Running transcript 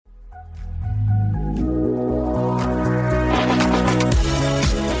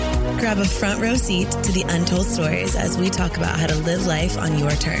a front row seat to the untold stories as we talk about how to live life on your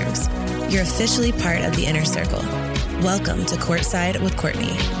terms. You're officially part of the inner circle. Welcome to Courtside with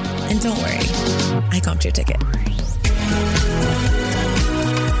Courtney. And don't worry, I comped your ticket.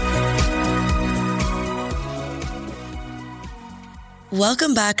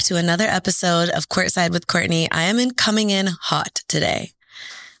 Welcome back to another episode of Courtside with Courtney. I am coming in hot today.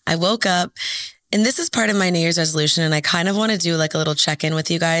 I woke up, and this is part of my New Year's resolution, and I kind of want to do like a little check-in with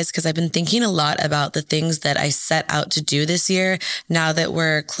you guys because I've been thinking a lot about the things that I set out to do this year now that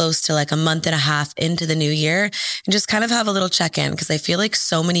we're close to like a month and a half into the new year, and just kind of have a little check-in because I feel like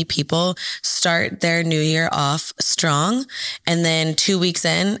so many people start their new year off strong, and then 2 weeks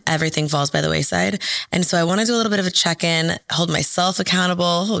in, everything falls by the wayside. And so I want to do a little bit of a check-in, hold myself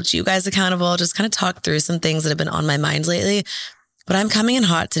accountable, hold you guys accountable, just kind of talk through some things that have been on my mind lately. But I'm coming in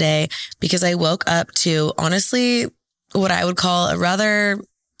hot today because I woke up to, honestly, what I would call a rather,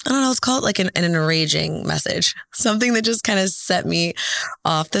 I don't know, let's call it like an enraging message. Something that just kind of set me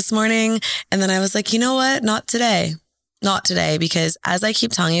off this morning. And then I was like, you know what? Not today. Not today. Because as I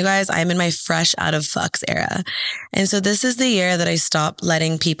keep telling you guys, I'm in my fresh out of fucks era. And so this is the year that I stop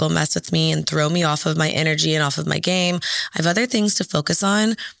letting people mess with me and throw me off of my energy and off of my game. I have other things to focus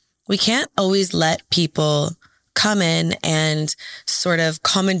on. We can't always let people come in and sort of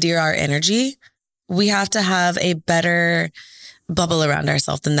commandeer our energy. We have to have a better bubble around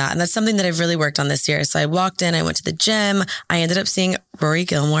ourselves than that. And that's something that I've really worked on this year. So I walked in, I went to the gym. I ended up seeing Rory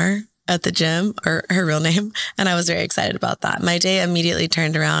Gilmore at the gym, or her real name. And I was very excited about that. My day immediately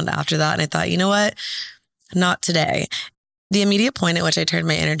turned around after that. And I thought, you know what? Not today. The immediate point at which I turned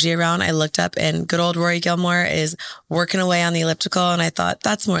my energy around, I looked up and good old Rory Gilmore is working away on the elliptical. And I thought,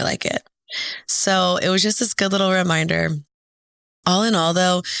 that's more like it. So it was just this good little reminder. All in all,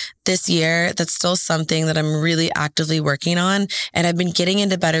 though, this year, that's still something that I'm really actively working on. And I've been getting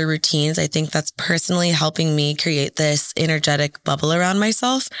into better routines. I think that's personally helping me create this energetic bubble around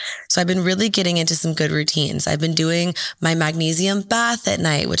myself. So I've been really getting into some good routines. I've been doing my magnesium bath at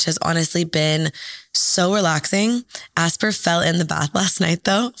night, which has honestly been so relaxing. Asper fell in the bath last night,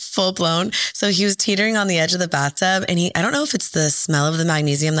 though, full blown. So he was teetering on the edge of the bathtub. And I don't know if it's the smell of the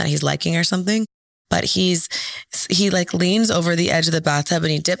magnesium that he's liking or something, but he like leans over the edge of the bathtub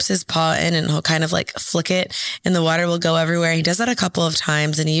and he dips his paw in and he'll kind of like flick it and the water will go everywhere. He does that a couple of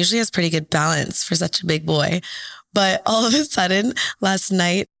times and he usually has pretty good balance for such a big boy. But all of a sudden last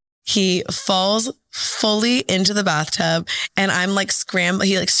night, he falls fully into the bathtub and I'm like scrambling.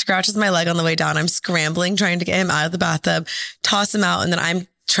 He like scratches my leg on the way down. I'm scrambling, trying to get him out of the bathtub, toss him out. And then I'm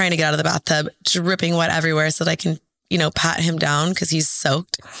trying to get out of the bathtub, dripping wet everywhere so that I can, pat him down because he's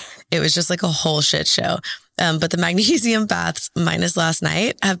soaked. It was just like a whole shit show. But the magnesium baths minus last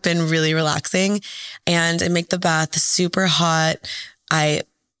night have been really relaxing and I make the bath super hot. I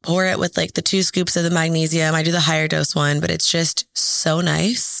pour it with like the 2 scoops of the magnesium. I do the higher dose one, but it's just so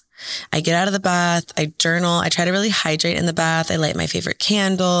nice. I get out of the bath. I journal. I try to really hydrate in the bath. I light my favorite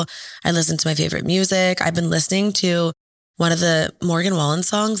candle. I listen to my favorite music. I've been listening to one of the Morgan Wallen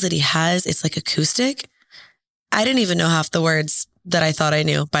songs that he has. It's like acoustic. I didn't even know half the words that I thought I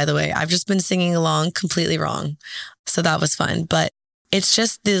knew, by the way. I've just been singing along completely wrong. So that was fun. But it's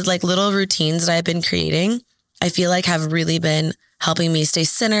just the like little routines that I've been creating, I feel like have really been helping me stay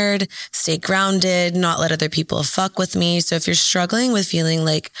centered, stay grounded, not let other people fuck with me. So if you're struggling with feeling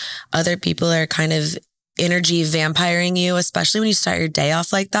like other people are kind of energy vampiring you, especially when you start your day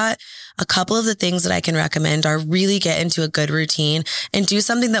off like that, a couple of the things that I can recommend are really get into a good routine and do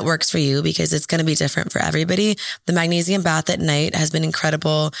something that works for you because it's going to be different for everybody. The magnesium bath at night has been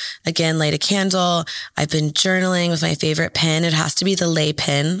incredible. Again, light a candle. I've been journaling with my favorite pen. It has to be the Lay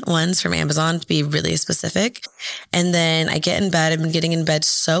pen ones from Amazon to be really specific. And then I get in bed. I've been getting in bed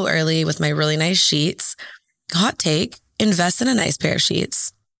so early with my really nice sheets. Hot take, invest in a nice pair of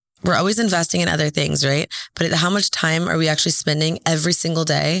sheets. We're always investing in other things, right? But how much time are we actually spending every single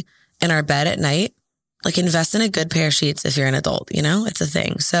day in our bed at night? Like invest in a good pair of sheets if you're an adult, it's a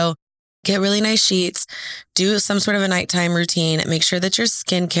thing. So get really nice sheets, do some sort of a nighttime routine, make sure that your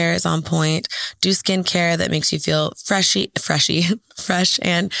skincare is on point, do skincare that makes you feel fresh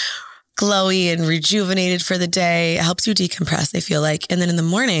and glowy and rejuvenated for the day. It helps you decompress, I feel like. And then in the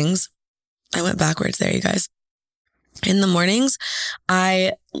mornings, I went backwards there, you guys. In the mornings,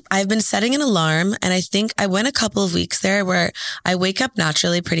 I've been setting an alarm, and I think I went a couple of weeks there where I wake up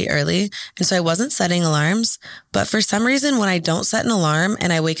naturally pretty early. And so I wasn't setting alarms, but for some reason, when I don't set an alarm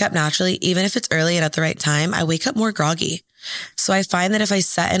and I wake up naturally, even if it's early and at the right time, I wake up more groggy. So I find that if I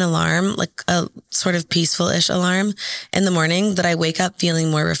set an alarm, like a sort of peaceful-ish alarm in the morning, that I wake up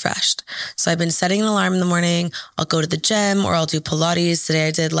feeling more refreshed. So I've been setting an alarm in the morning. I'll go to the gym or I'll do Pilates. Today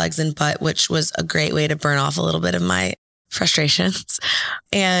I did legs and butt, which was a great way to burn off a little bit of my frustrations.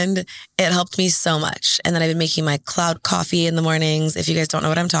 And it helped me so much. And then I've been making my cloud coffee in the mornings. If you guys don't know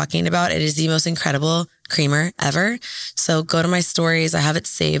what I'm talking about, it is the most incredible creamer ever. So go to my stories. I have it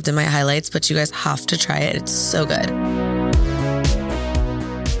saved in my highlights, but you guys have to try it. It's so good.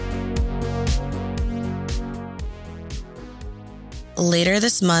 Later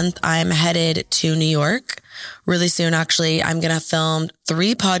this month, I'm headed to New York. Really soon, actually, I'm going to film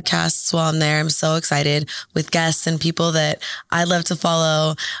 3 podcasts while I'm there. I'm so excited, with guests and people that I love to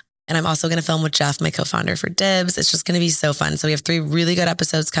follow. And I'm also going to film with Jeff, my co-founder for Dibs. It's just going to be so fun. So we have 3 really good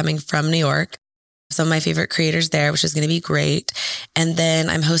episodes coming from New York. Some of my favorite creators there, which is going to be great. And then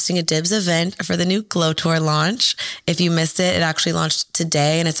I'm hosting a Dibs event for the new Glow Tour launch. If you missed it, it actually launched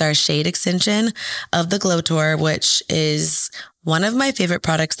today, and it's our shade extension of the Glow Tour, which is one of my favorite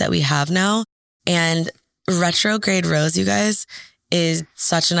products that we have now. And Retrograde Rose, you guys, is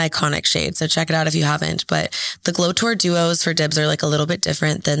such an iconic shade. So check it out if you haven't. But the Glow Tour duos for Dibs are like a little bit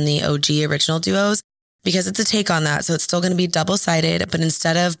different than the OG original duos, because it's a take on that. So it's still going to be double-sided, but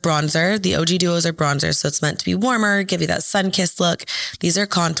instead of bronzer, the OG duos are bronzers. So it's meant to be warmer, give you that sun-kissed look. These are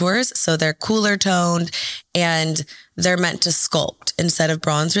contours, so they're cooler toned and they're meant to sculpt instead of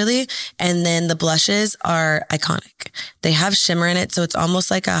bronze, really. And then the blushes are iconic. They have shimmer in it, so it's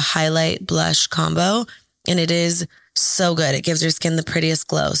almost like a highlight blush combo. And it is so good. It gives your skin the prettiest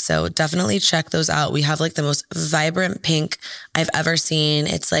glow. So definitely check those out. We have like the most vibrant pink I've ever seen.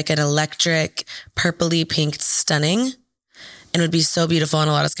 It's like an electric, purpley pink. It's stunning. And it would be so beautiful in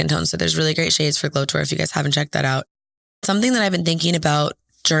a lot of skin tones. So there's really great shades for Glow Tour if you guys haven't checked that out. Something that I've been thinking about,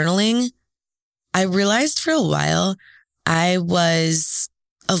 journaling. I realized for a while I was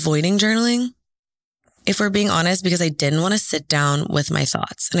avoiding journaling, if we're being honest, because I didn't want to sit down with my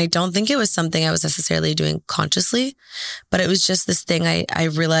thoughts. And I don't think it was something I was necessarily doing consciously, but it was just this thing I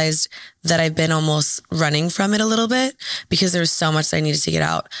realized that I've been almost running from it a little bit because there was so much that I needed to get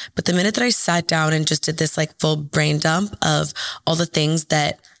out. But the minute that I sat down and just did this like full brain dump of all the things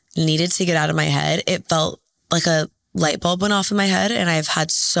that needed to get out of my head, it felt like a light bulb went off in my head, and I've had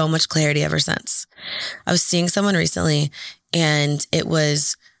so much clarity ever since. I was seeing someone recently and it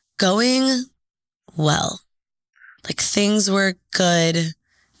was going well. Like things were good,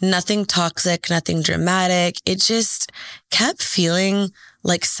 nothing toxic, nothing dramatic. It just kept feeling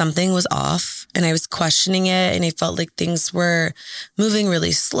like something was off, and I was questioning it, and I felt like things were moving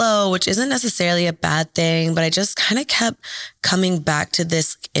really slow, which isn't necessarily a bad thing, but I just kind of kept coming back to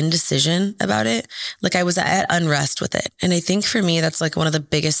this indecision about it. Like I was at unrest with it. And I think for me, that's like one of the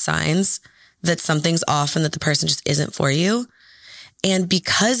biggest signs that something's off and that the person just isn't for you. And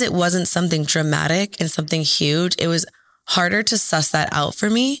because it wasn't something dramatic and something huge, it was harder to suss that out for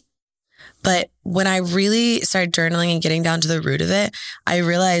me. But when I really started journaling and getting down to the root of it, I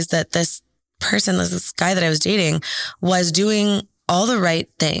realized that this person, this guy that I was dating, was doing all the right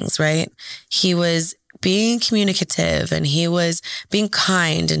things, right? He was being communicative, and he was being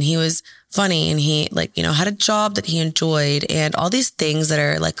kind, and he was funny, and he had a job that he enjoyed, and all these things that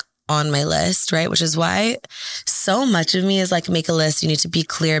are like on my list, right? Which is why so much of me is like, make a list. You need to be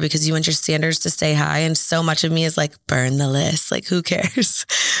clear because you want your standards to stay high. And so much of me is like, burn the list. Like, who cares?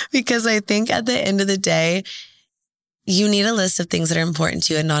 Because I think at the end of the day, you need a list of things that are important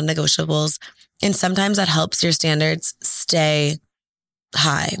to you and non-negotiables. And sometimes that helps your standards stay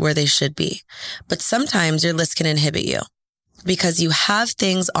high where they should be. But sometimes your list can inhibit you because you have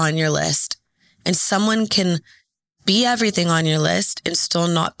things on your list, and someone can be everything on your list and still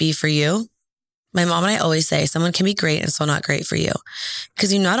not be for you. My mom and I always say someone can be great and still not great for you,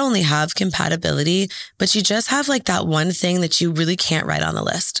 because you not only have compatibility, but you just have like that one thing that you really can't write on the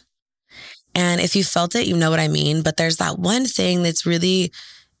list. And if you felt it, you know what I mean. But there's that one thing that's really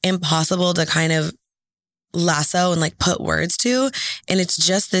impossible to kind of lasso and like put words to. And it's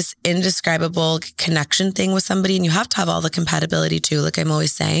just this indescribable connection thing with somebody. And you have to have all the compatibility too, like I'm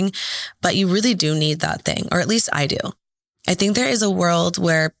always saying, but you really do need that thing, or at least I do. I think there is a world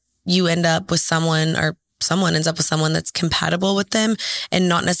where you end up with someone, or someone ends up with someone that's compatible with them, and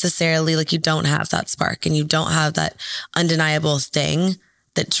not necessarily like you don't have that spark and you don't have that undeniable thing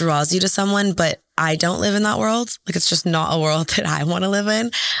that draws you to someone. But I don't live in that world. Like, it's just not a world that I want to live in.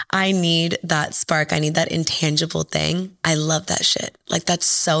 I need that spark. I need that intangible thing. I love that shit. Like, that's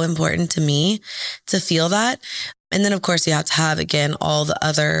so important to me to feel that. And then of course you have to have, again, all the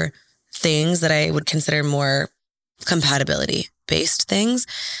other things that I would consider more compatibility, based things.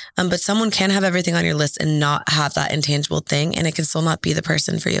 But someone can have everything on your list and not have that intangible thing, and it can still not be the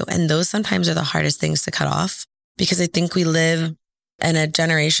person for you. And those sometimes are the hardest things to cut off, because I think we live in a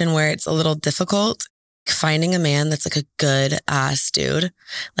generation where it's a little difficult finding a man that's like a good ass dude,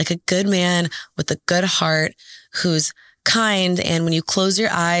 like a good man with a good heart who's kind. And when you close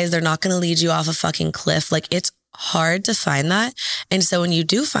your eyes, they're not going to lead you off a fucking cliff. Like, it's hard to find that. And so when you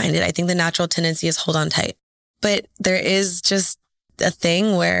do find it, I think the natural tendency is hold on tight. But there is just a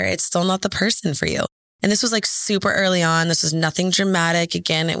thing where it's still not the person for you. And this was like super early on. This was nothing dramatic.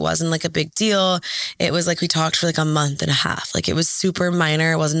 Again, it wasn't like a big deal. It was like we talked for like a month and a half. Like, it was super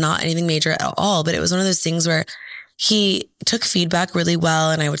minor. It was not anything major at all. But it was one of those things where he took feedback really well.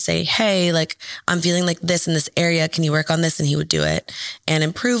 And I would say, hey, like, I'm feeling like this in this area. Can you work on this? And he would do it and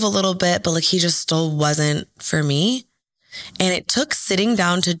improve a little bit. But like, he just still wasn't for me. And it took sitting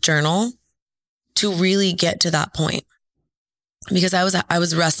down to journal to really get to that point. Because I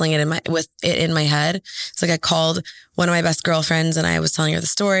was wrestling it with it in my head. It's like I called one of my best girlfriends and I was telling her the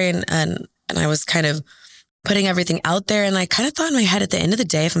story and I was kind of putting everything out there. And I kind of thought in my head, at the end of the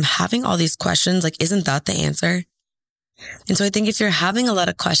day, if I'm having all these questions, like, isn't that the answer? And so I think if you're having a lot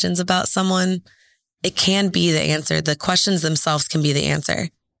of questions about someone, it can be the answer. The questions themselves can be the answer,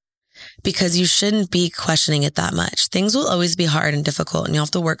 because you shouldn't be questioning it that much. Things will always be hard and difficult and you'll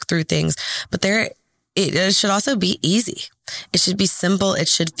have to work through things, but it should also be easy. It should be simple. It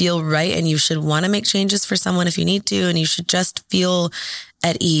should feel right. And you should want to make changes for someone if you need to. And you should just feel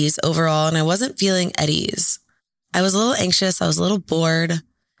at ease overall. And I wasn't feeling at ease. I was a little anxious. I was a little bored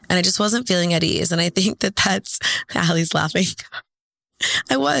and I just wasn't feeling at ease. And I think that's Allie's laughing.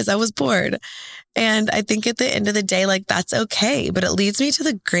 I was bored. And I think at the end of the day, like, that's okay. But it leads me to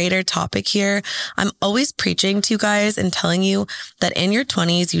the greater topic here. I'm always preaching to you guys and telling you that in your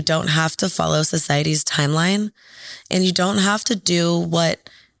 20s, you don't have to follow society's timeline and you don't have to do what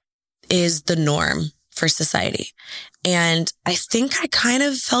is the norm for society. And I think I kind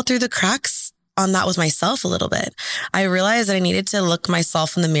of fell through the cracks on that with myself a little bit. I realized that I needed to look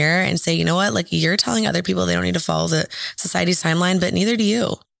myself in the mirror and say, you know what? Like, you're telling other people they don't need to follow the society's timeline, but neither do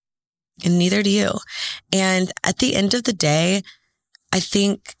you. And neither do you. And at the end of the day, I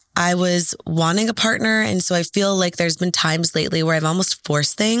think I was wanting a partner. And so I feel like there's been times lately where I've almost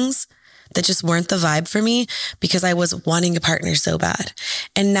forced things that just weren't the vibe for me because I was wanting a partner so bad.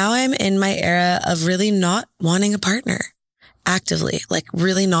 And now I'm in my era of really not wanting a partner actively, like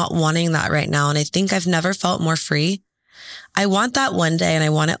really not wanting that right now. And I think I've never felt more free. I want that one day, and I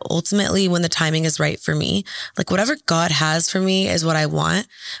want it ultimately when the timing is right for me. Like, whatever God has for me is what I want.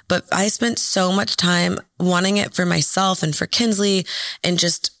 But I spent so much time wanting it for myself and for Kinsley and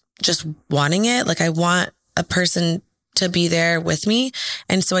just wanting it. Like, I want a person to be there with me.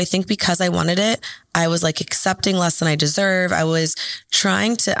 And so I think because I wanted it, I was like accepting less than I deserve. I was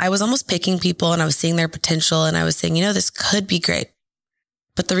almost picking people and I was seeing their potential and I was saying, you know, this could be great.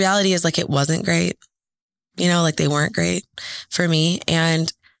 But the reality is, like, it wasn't great. You know, like, they weren't great for me.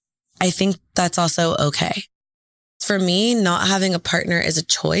 And I think that's also okay. For me, not having a partner is a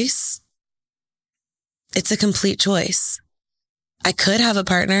choice. It's a complete choice. I could have a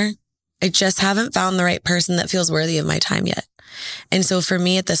partner. I just haven't found the right person that feels worthy of my time yet. And so for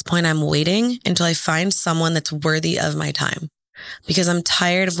me at this point, I'm waiting until I find someone that's worthy of my time, because I'm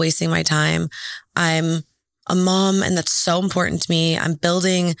tired of wasting my time. I'm a mom, and that's so important to me. I'm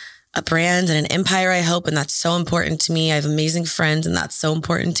building a brand and an empire, I hope. And that's so important to me. I have amazing friends, and that's so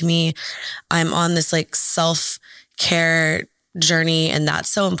important to me. I'm on this like self-care journey, and that's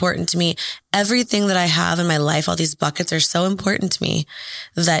so important to me. Everything that I have in my life, all these buckets, are so important to me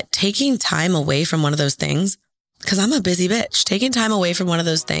that taking time away from one of those things, because I'm a busy bitch, taking time away from one of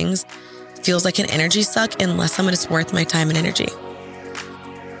those things feels like an energy suck unless someone is worth my time and energy.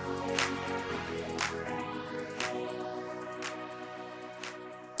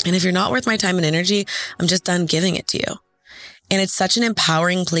 And if you're not worth my time and energy, I'm just done giving it to you. And it's such an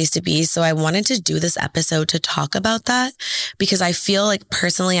empowering place to be. So I wanted to do this episode to talk about that, because I feel like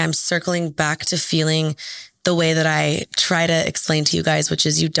personally, I'm circling back to feeling the way that I try to explain to you guys, which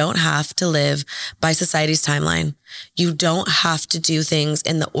is you don't have to live by society's timeline. You don't have to do things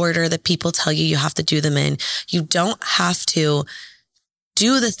in the order that people tell you have to do them in. You don't have to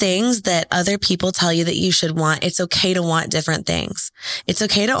do the things that other people tell you that you should want. It's okay to want different things. It's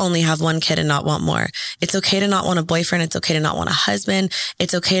okay to only have one kid and not want more. It's okay to not want a boyfriend. It's okay to not want a husband.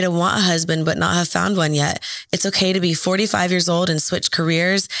 It's okay to want a husband, but not have found one yet. It's okay to be 45 years old and switch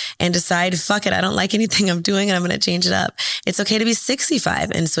careers and decide, fuck it, I don't like anything I'm doing and I'm going to change it up. It's okay to be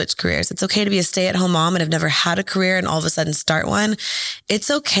 65 and switch careers. It's okay to be a stay-at-home mom and have never had a career and all of a sudden start one.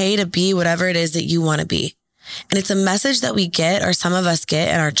 It's okay to be whatever it is that you want to be. And it's a message that we get, or some of us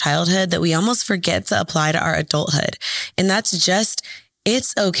get in our childhood, that we almost forget to apply to our adulthood. And that's just,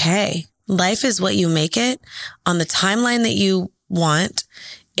 it's okay. Life is what you make it on the timeline that you want,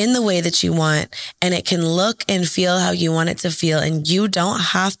 in the way that you want, and it can look and feel how you want it to feel. And you don't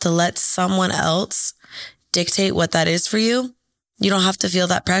have to let someone else dictate what that is for you. You don't have to feel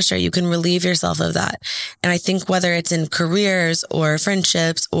that pressure. You can relieve yourself of that. And I think whether it's in careers or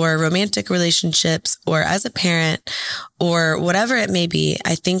friendships or romantic relationships or as a parent or whatever it may be,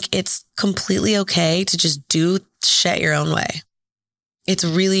 I think it's completely okay to just do shit your own way. It's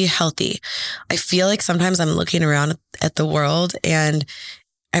really healthy. I feel like sometimes I'm looking around at the world and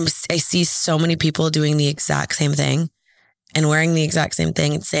I see so many people doing the exact same thing and wearing the exact same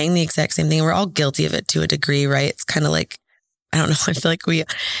thing and saying the exact same thing. We're all guilty of it to a degree, right? It's kind of like, I don't know. I feel like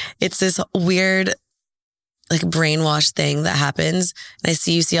it's this weird, like brainwash thing that happens. And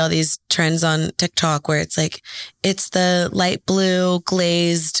you see all these trends on TikTok where it's like, it's the light blue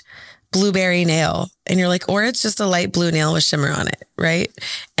glazed blueberry nail. And you're like, or it's just a light blue nail with shimmer on it. Right.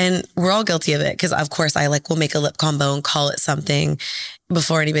 And we're all guilty of it. Cause of course I will make a lip combo and call it something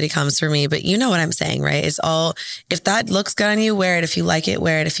before anybody comes for me. But you know what I'm saying, right? It's all, if that looks good on you, wear it. If you like it,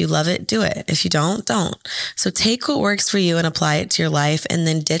 wear it. If you love it, do it. If you don't. So take what works for you and apply it to your life, and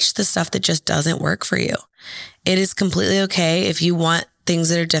then ditch the stuff that just doesn't work for you. It is completely okay if you want things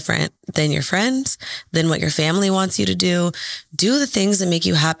that are different than your friends, than what your family wants you to do. Do the things that make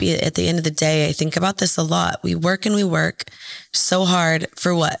you happy at the end of the day. I think about this a lot. We work so hard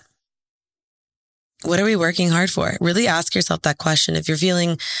for what? What are we working hard for? Really ask yourself that question. If you're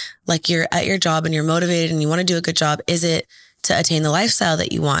feeling like you're at your job and you're motivated and you want to do a good job, is it to attain the lifestyle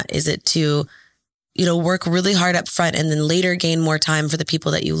that you want? Is it to, work really hard up front and then later gain more time for the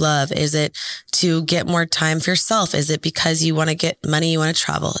people that you love? Is it to get more time for yourself? Is it because you want to get money, you want to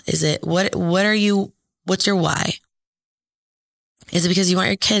travel? Is it, what's your why? Is it because you want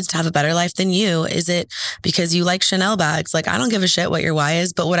your kids to have a better life than you? Is it because you like Chanel bags? Like, I don't give a shit what your why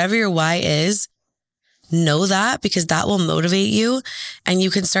is, but whatever your why is, know that, because that will motivate you. And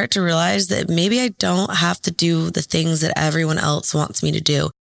you can start to realize that maybe I don't have to do the things that everyone else wants me to do.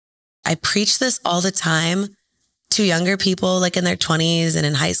 I preach this all the time to younger people, like in their 20s and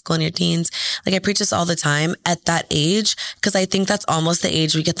in high school and your teens. Like, I preach this all the time at that age, because I think that's almost the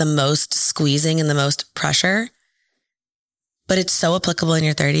age we get the most squeezing and the most pressure. But it's so applicable in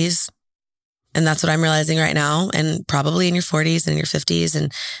your 30s. And that's what I'm realizing right now, and probably in your 40s and your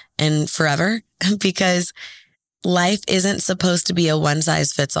 50s and forever, because life isn't supposed to be a one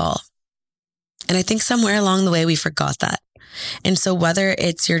size fits all. And I think somewhere along the way, we forgot that. And so whether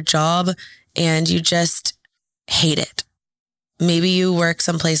it's your job and you just hate it, maybe you work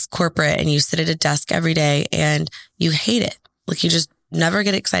someplace corporate and you sit at a desk every day and you hate it. Like, you just never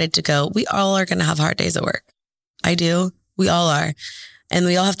get excited to go. We all are going to have hard days at work. I do. We all are. And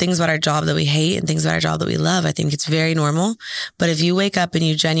we all have things about our job that we hate and things about our job that we love. I think it's very normal. But if you wake up and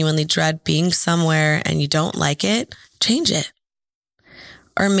you genuinely dread being somewhere and you don't like it, change it.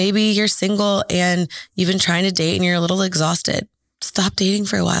 Or maybe you're single and you've been trying to date and you're a little exhausted. Stop dating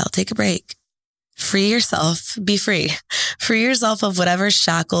for a while. Take a break. Free yourself. Be free. Free yourself of whatever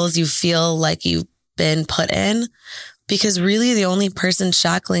shackles you feel like you've been put in, because really the only person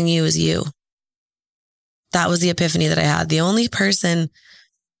shackling you is you. That was the epiphany that I had. The only person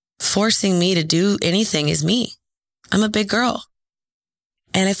forcing me to do anything is me. I'm a big girl.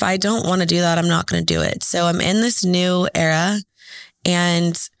 And if I don't want to do that, I'm not going to do it. So I'm in this new era,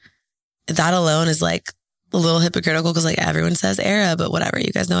 and that alone is like a little hypocritical, because like everyone says era, but whatever,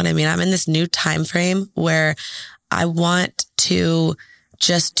 you guys know what I mean. I'm in this new time frame where I want to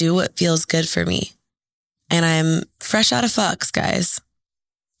just do what feels good for me. And I'm fresh out of fucks, guys.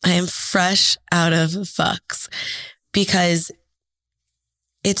 I am fresh out of fucks, because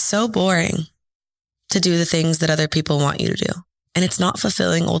it's so boring to do the things that other people want you to do. And it's not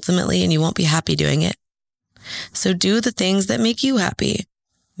fulfilling ultimately, and you won't be happy doing it. So do the things that make you happy.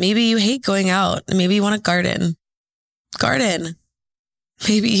 Maybe you hate going out. Maybe you want to garden. Garden.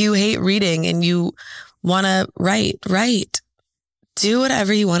 Maybe you hate reading and you want to write. Do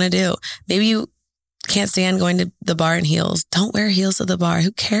whatever you want to do. Maybe you can't stand going to the bar in heels. Don't wear heels to the bar.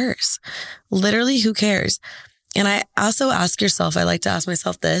 Who cares? Literally, who cares? And I also I like to ask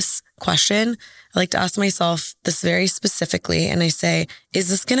myself this question. I like to ask myself this very specifically. And I say, is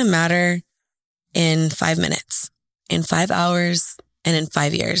this going to matter in 5 minutes, in 5 hours, and in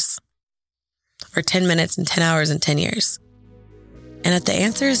 5 years? Or 10 minutes and 10 hours and 10 years? And if the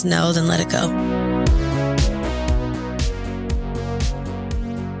answer is no, then let it go.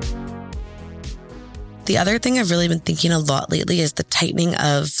 The other thing I've really been thinking a lot lately is the tightening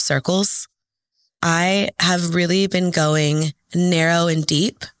of circles. I have really been going narrow and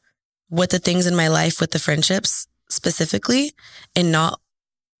deep with the things in my life, with the friendships specifically, and not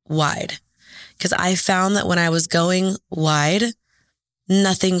wide. Because I found that when I was going wide,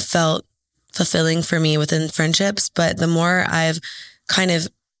 nothing felt fulfilling for me within friendships. But the more I've kind of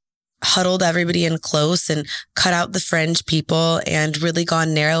huddled everybody in close and cut out the fringe people and really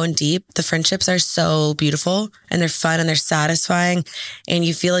gone narrow and deep, the friendships are so beautiful and they're fun and they're satisfying. And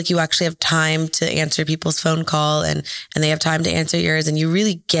you feel like you actually have time to answer people's phone call and they have time to answer yours. And you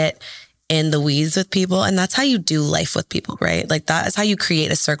really get in the weeds with people. And that's how you do life with people, right? Like that is how you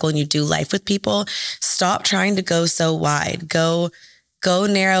create a circle and you do life with people. Stop trying to go so wide. Go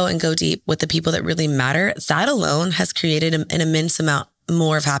narrow and go deep with the people that really matter. That alone has created an immense amount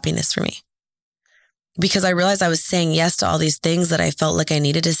more of happiness for me, because I realized I was saying yes to all these things that I felt like I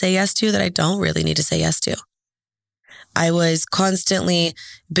needed to say yes to that I don't really need to say yes to. I was constantly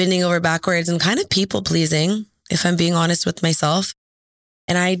bending over backwards and kind of people pleasing, if I'm being honest with myself.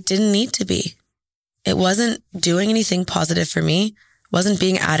 And I didn't need to be. It wasn't doing anything positive for me, wasn't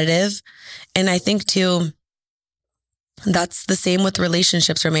being additive. And I think too, that's the same with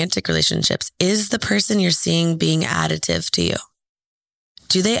relationships, romantic relationships. Is the person you're seeing being additive to you?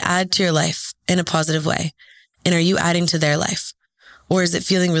 Do they add to your life in a positive way? And are you adding to their life? Or is it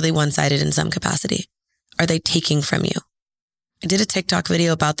feeling really one-sided in some capacity? Are they taking from you? I did a TikTok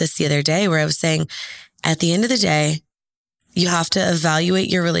video about this the other day where I was saying, at the end of the day, you have to evaluate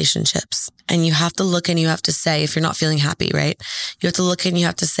your relationships and you have to look and you have to say, if you're not feeling happy, right? You have to look and you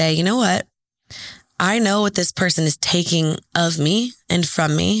have to say, you know what? I know what this person is taking of me and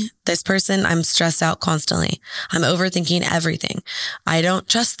from me. This person, I'm stressed out constantly. I'm overthinking everything. I don't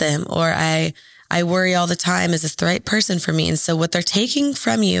trust them, or I worry all the time. Is this the right person for me? And so what they're taking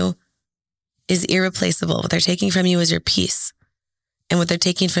from you is irreplaceable. What they're taking from you is your peace. And what they're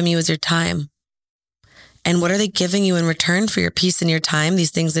taking from you is your time. And what are they giving you in return for your peace and your time?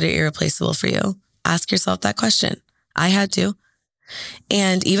 These things that are irreplaceable for you. Ask yourself that question. I had to.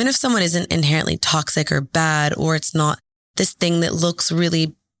 And even if someone isn't inherently toxic or bad, or it's not this thing that looks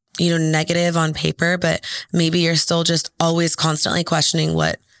really, negative on paper, but maybe you're still just always constantly questioning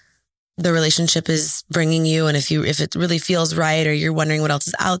what the relationship is bringing you. And if it really feels right, or you're wondering what else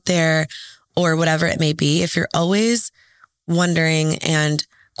is out there or whatever it may be, if you're always wondering and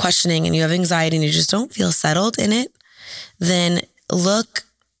questioning and you have anxiety and you just don't feel settled in it, then look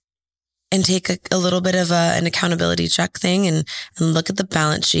and take a little bit of an accountability check thing and look at the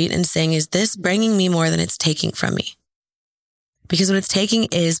balance sheet and saying, is this bringing me more than it's taking from me? Because what it's taking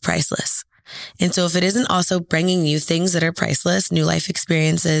is priceless. And so if it isn't also bringing you things that are priceless, new life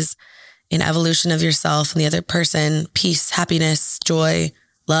experiences, an evolution of yourself and the other person, peace, happiness, joy,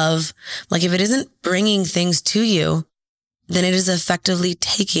 love, like if it isn't bringing things to you, then it is effectively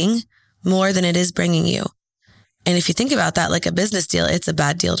taking more than it is bringing you. And if you think about that like a business deal, it's a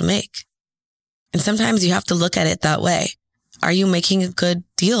bad deal to make. And sometimes you have to look at it that way. Are you making a good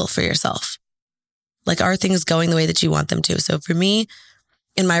deal for yourself? Like, are things going the way that you want them to? So for me,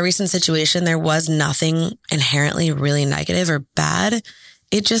 in my recent situation, there was nothing inherently really negative or bad.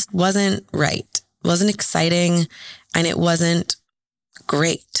 It just wasn't right. It wasn't exciting and it wasn't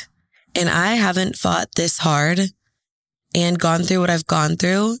great. And I haven't fought this hard and gone through what I've gone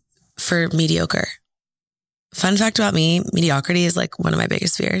through for mediocre. Fun fact about me, mediocrity is like one of my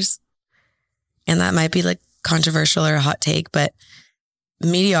biggest fears. And that might be like controversial or a hot take, but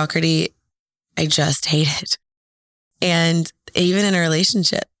mediocrity, I just hate it. And even in a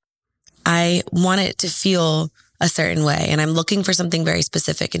relationship, I want it to feel a certain way and I'm looking for something very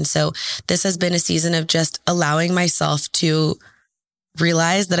specific. And so this has been a season of just allowing myself to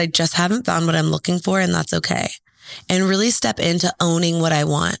realize that I just haven't found what I'm looking for, and that's okay. And really step into owning what I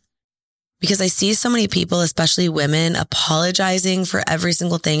want. Because I see so many people, especially women, apologizing for every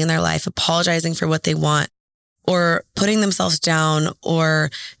single thing in their life, apologizing for what they want, or putting themselves down, or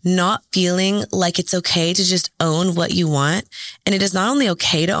not feeling like it's okay to just own what you want. And it is not only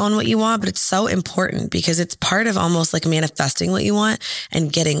okay to own what you want, but it's so important because it's part of almost like manifesting what you want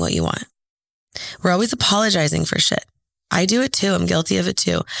and getting what you want. We're always apologizing for shit. I do it too. I'm guilty of it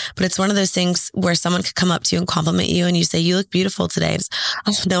too. But it's one of those things where someone could come up to you and compliment you and you say, you look beautiful today. It's,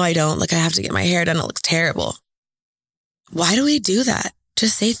 oh, no, I don't. Like, I have to get my hair done. It looks terrible. Why do we do that?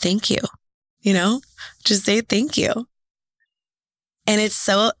 Just say thank you. Just say thank you. And it's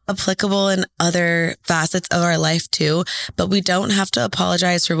so applicable in other facets of our life too. But we don't have to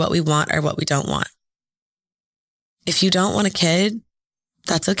apologize for what we want or what we don't want. If you don't want a kid,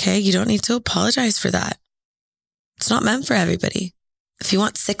 that's okay. You don't need to apologize for that. It's not meant for everybody. If you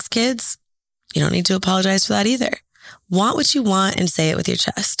want 6 kids, you don't need to apologize for that either. Want what you want and say it with your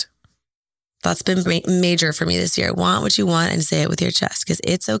chest. That's been major for me this year. Want what you want and say it with your chest, because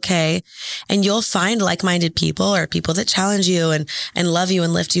it's okay. And you'll find like-minded people or people that challenge you and love you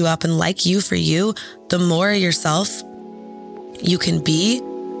and lift you up and like you for you. The more yourself you can be,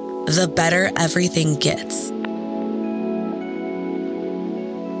 the better everything gets.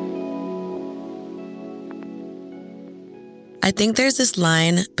 I think there's this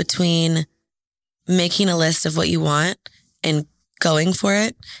line between making a list of what you want and going for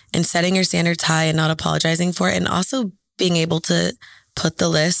it and setting your standards high and not apologizing for it, and also being able to put the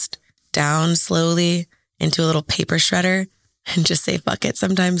list down slowly into a little paper shredder and just say fuck it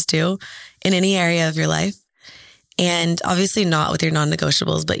sometimes too, in any area of your life. And obviously not with your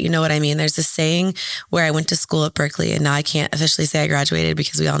non-negotiables, but you know what I mean. There's this saying where I went to school at Berkeley, and now I can't officially say I graduated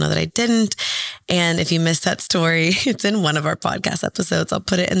because we all know that I didn't. And if you missed that story, it's in one of our podcast episodes. I'll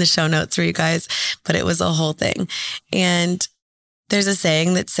put it in the show notes for you guys, but it was a whole thing. And there's a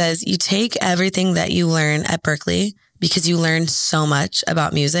saying that says you take everything that you learn at Berkeley, because you learn so much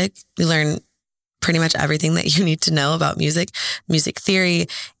about music. You learn pretty much everything that you need to know about music theory,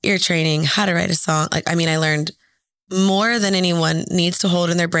 ear training, how to write a song. I learned more than anyone needs to hold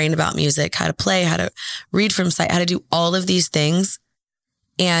in their brain about music, how to play, how to read from sight, how to do all of these things.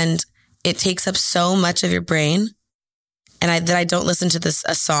 And it takes up so much of your brain. And I don't listen to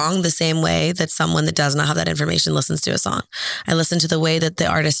a song the same way that someone that does not have that information listens to a song. I listen to the way that the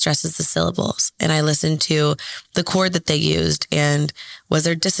artist stresses the syllables, and I listen to the chord that they used and was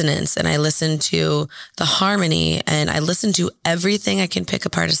there dissonance, and I listen to the harmony, and I listen to everything I can pick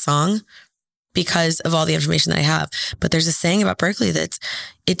apart a song because of all the information that I have. But there's a saying about Berkeley that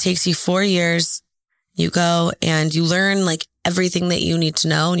it takes you 4 years. You go and you learn everything that you need to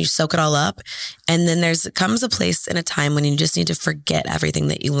know and you soak it all up. And then comes a place and a time when you just need to forget everything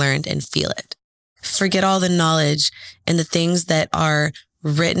that you learned and feel it. Forget all the knowledge and the things that are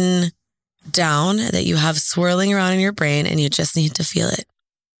written down that you have swirling around in your brain, and you just need to feel it.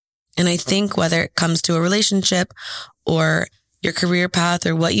 And I think whether it comes to a relationship or your career path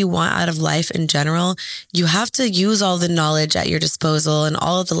or what you want out of life in general, you have to use all the knowledge at your disposal and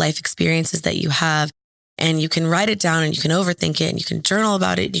all of the life experiences that you have. And you can write it down, and you can overthink it, and you can journal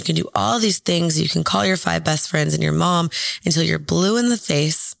about it. You can do all these things. You can call your 5 best friends and your mom until you're blue in the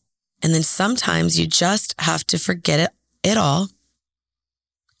face. And then sometimes you just have to forget it all.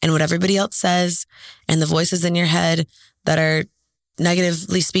 And what everybody else says and the voices in your head that are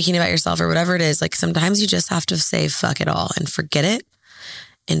negatively speaking about yourself or whatever it is, sometimes you just have to say fuck it all and forget it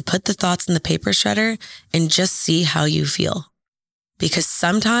and put the thoughts in the paper shredder and just see how you feel. Because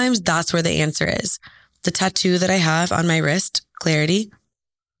sometimes that's where the answer is. The tattoo that I have on my wrist, Clarity.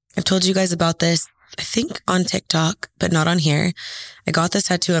 I've told you guys about this, I think on TikTok, but not on here. I got this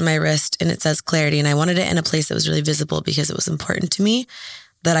tattoo on my wrist and it says Clarity, and I wanted it in a place that was really visible because it was important to me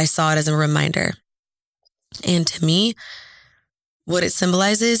that I saw it as a reminder. And to me, what it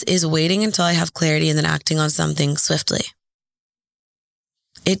symbolizes is waiting until I have clarity and then acting on something swiftly.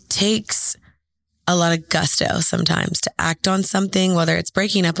 It takes a lot of gusto sometimes to act on something, whether it's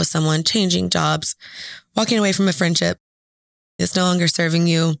breaking up with someone, changing jobs, walking away from a friendship that's no longer serving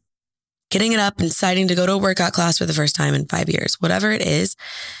you, getting it up and deciding to go to a workout class for the first time in 5 years. Whatever it is,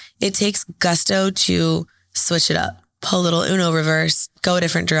 it takes gusto to switch it up, pull a little Uno reverse, go a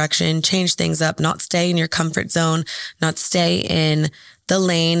different direction, change things up, not stay in your comfort zone, not stay in the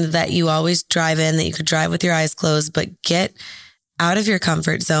lane that you always drive in, that you could drive with your eyes closed, but get out of your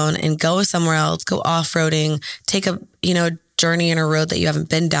comfort zone and go somewhere else, go off-roading, take a, journey in a road that you haven't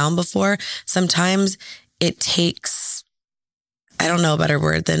been down before. Sometimes it takes, I don't know a better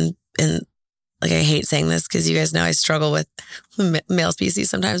word than, I hate saying this because you guys know I struggle with male species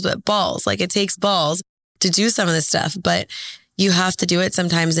sometimes, but balls. It takes balls to do some of this stuff, but you have to do it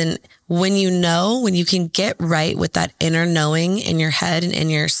sometimes. And when you can get right with that inner knowing in your head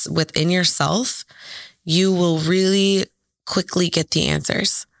and within yourself, you will really quickly get the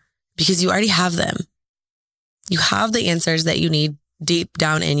answers because you already have them. You have the answers that you need deep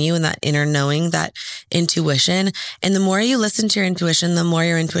down in you, and that inner knowing, that intuition. And the more you listen to your intuition, the more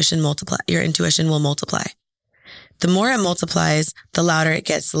your intuition will multiply. The more it multiplies, the louder it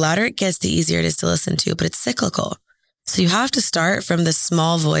gets. The louder it gets, the easier it is to listen to, but it's cyclical. So you have to start from this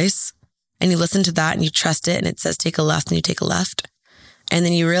small voice and you listen to that and you trust it, and it says take a left, and you take a left. And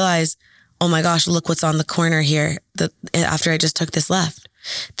then you realize, oh my gosh, look what's on the corner here after I just took this left.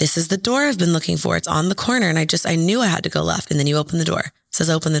 This is the door I've been looking for. It's on the corner, and I knew I had to go left. And then you open the door. It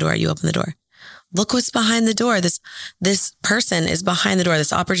says open the door. You open the door. Look what's behind the door. This person is behind the door.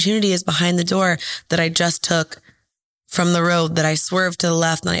 This opportunity is behind the door that I just took from the road, that I swerved to the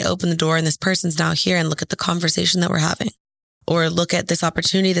left, and I opened the door, and this person's now here, and look at the conversation that we're having. or look at this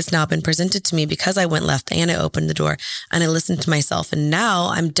opportunity that's now been presented to me because I went left and I opened the door and I listened to myself. And now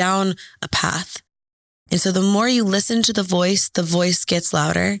I'm down a path. And so the more you listen to the voice gets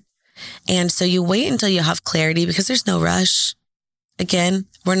louder. And so you wait until you have clarity because there's no rush. Again,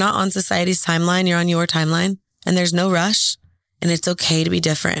 we're not on society's timeline. You're on your timeline and there's no rush and it's okay to be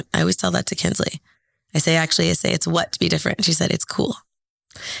different. I always tell that to Kinsley. I say it's what to be different. She said, it's cool.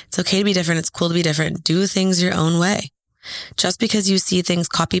 It's okay to be different. It's cool to be different. Do things your own way. Just because you see things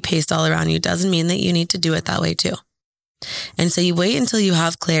copy paste all around you doesn't mean that you need to do it that way too. And so you wait until you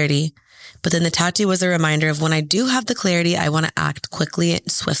have clarity. But then the tattoo was a reminder of when I do have the clarity, I want to act quickly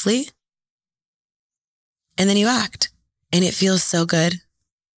and swiftly. And then you act and it feels so good.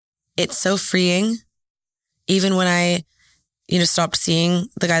 It's so freeing. Even when I, stopped seeing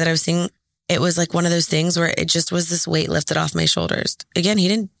the guy that I was seeing, it was like one of those things where it just was this weight lifted off my shoulders. Again, he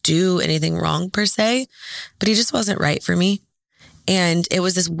didn't do anything wrong per se, but he just wasn't right for me. And it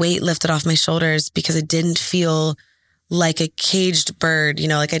was this weight lifted off my shoulders because it didn't feel like a caged bird,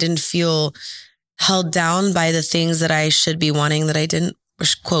 like I didn't feel held down by the things that I should be wanting that I didn't,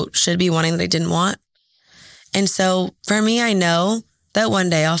 quote, should be wanting that I didn't want. And so for me, I know that one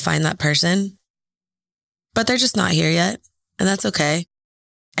day I'll find that person, but they're just not here yet. And that's okay.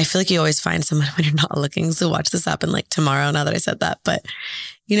 I feel like you always find someone when you're not looking. So watch this happen like tomorrow now that I said that. But,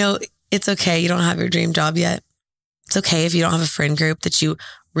 it's okay. You don't have your dream job yet. It's okay if you don't have a friend group that you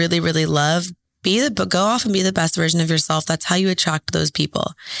really, really love. Go off and be the best version of yourself. That's how you attract those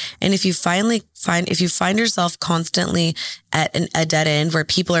people. And if you find yourself constantly at a dead end where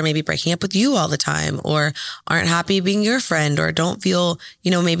people are maybe breaking up with you all the time or aren't happy being your friend or don't feel,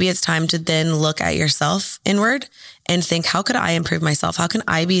 maybe it's time to then look at yourself inward and think, how could I improve myself? How can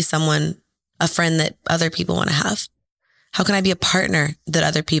I be a friend that other people want to have? How can I be a partner that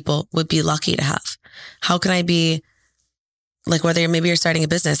other people would be lucky to have? How can I be, like, whether maybe you're starting a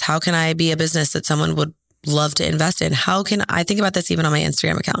business, how can I be a business that someone would love to invest in? How can I think about this even on my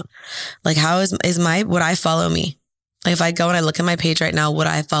Instagram account? Like, how would I follow me? Like, if I go and I look at my page right now, would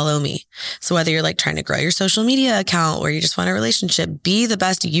I follow me? So whether you're like trying to grow your social media account or you just want a relationship, be the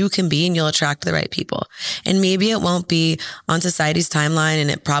best you can be and you'll attract the right people. And maybe it won't be on society's timeline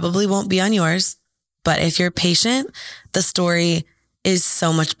and it probably won't be on yours. But if you're patient, the story is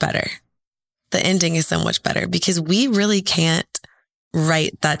so much better. The ending is so much better because we really can't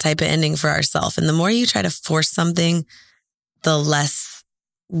write that type of ending for ourselves. And the more you try to force something, the less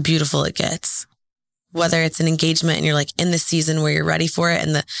beautiful it gets. Whether it's an engagement and you're like in the season where you're ready for it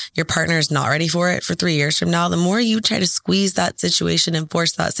and your partner is not ready for it for 3 years from now, the more you try to squeeze that situation and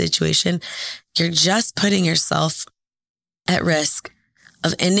force that situation, you're just putting yourself at risk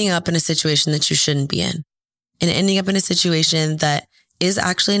of ending up in a situation that you shouldn't be in and ending up in a situation that is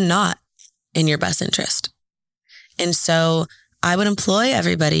actually not in your best interest. And so I would employ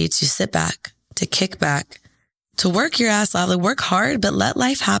everybody to sit back, to kick back, to work your ass off, like work hard, but let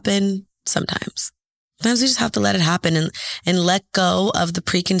life happen sometimes. Sometimes we just have to let it happen and let go of the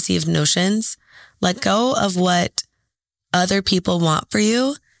preconceived notions, let go of what other people want for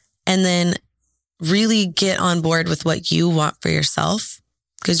you, and then really get on board with what you want for yourself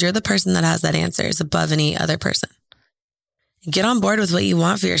because you're the person that has that answer is above any other person. Get on board with what you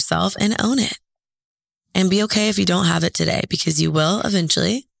want for yourself and own it. And be okay if you don't have it today because you will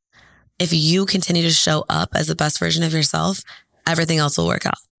eventually. If you continue to show up as the best version of yourself, everything else will work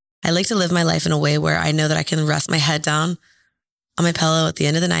out. I like to live my life in a way where I know that I can rest my head down on my pillow at the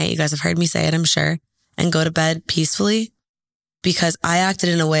end of the night. You guys have heard me say it, I'm sure, and go to bed peacefully because I acted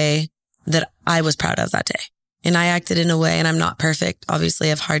in a way that I was proud of that day. And I acted in a way, and I'm not perfect. Obviously, I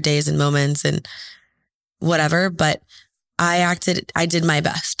have hard days and moments and whatever, but I did my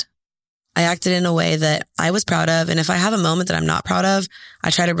best. I acted in a way that I was proud of. And if I have a moment that I'm not proud of,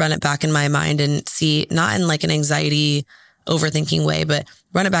 I try to run it back in my mind and see, not in like an anxiety, overthinking way, but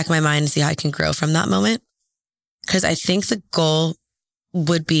run it back in my mind and see how I can grow from that moment. Because I think the goal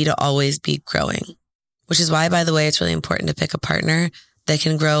would be to always be growing, which is why, by the way, it's really important to pick a partner that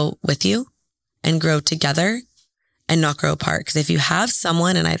can grow with you and grow together and not grow apart. Because if you have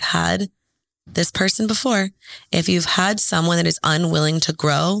someone, and I've had this person before, if you've had someone that is unwilling to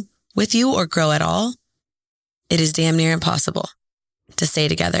grow with you or grow at all, it is damn near impossible to stay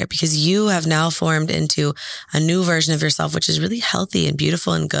together because you have now formed into a new version of yourself, which is really healthy and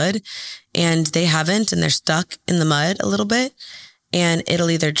beautiful and good. And they haven't, and they're stuck in the mud a little bit, and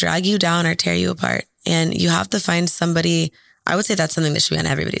it'll either drag you down or tear you apart. And you have to find somebody. I would say that's something that should be on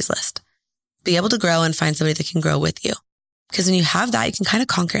everybody's list. Be able to grow and find somebody that can grow with you. Because when you have that, you can kind of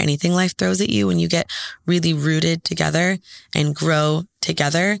conquer anything life throws at you when you get really rooted together and grow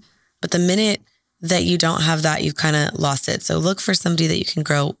together. But the minute that you don't have that, you've kind of lost it. So look for somebody that you can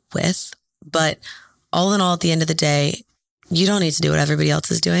grow with. But all in all, at the end of the day, you don't need to do what everybody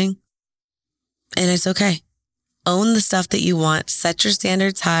else is doing. And it's okay. Own the stuff that you want. Set your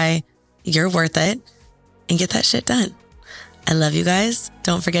standards high. You're worth it. And get that shit done. I love you guys.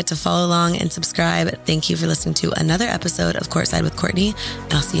 Don't forget to follow along and subscribe. Thank you for listening to another episode of Courtside with Courtney.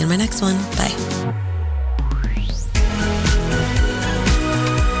 And I'll see you in my next one. Bye.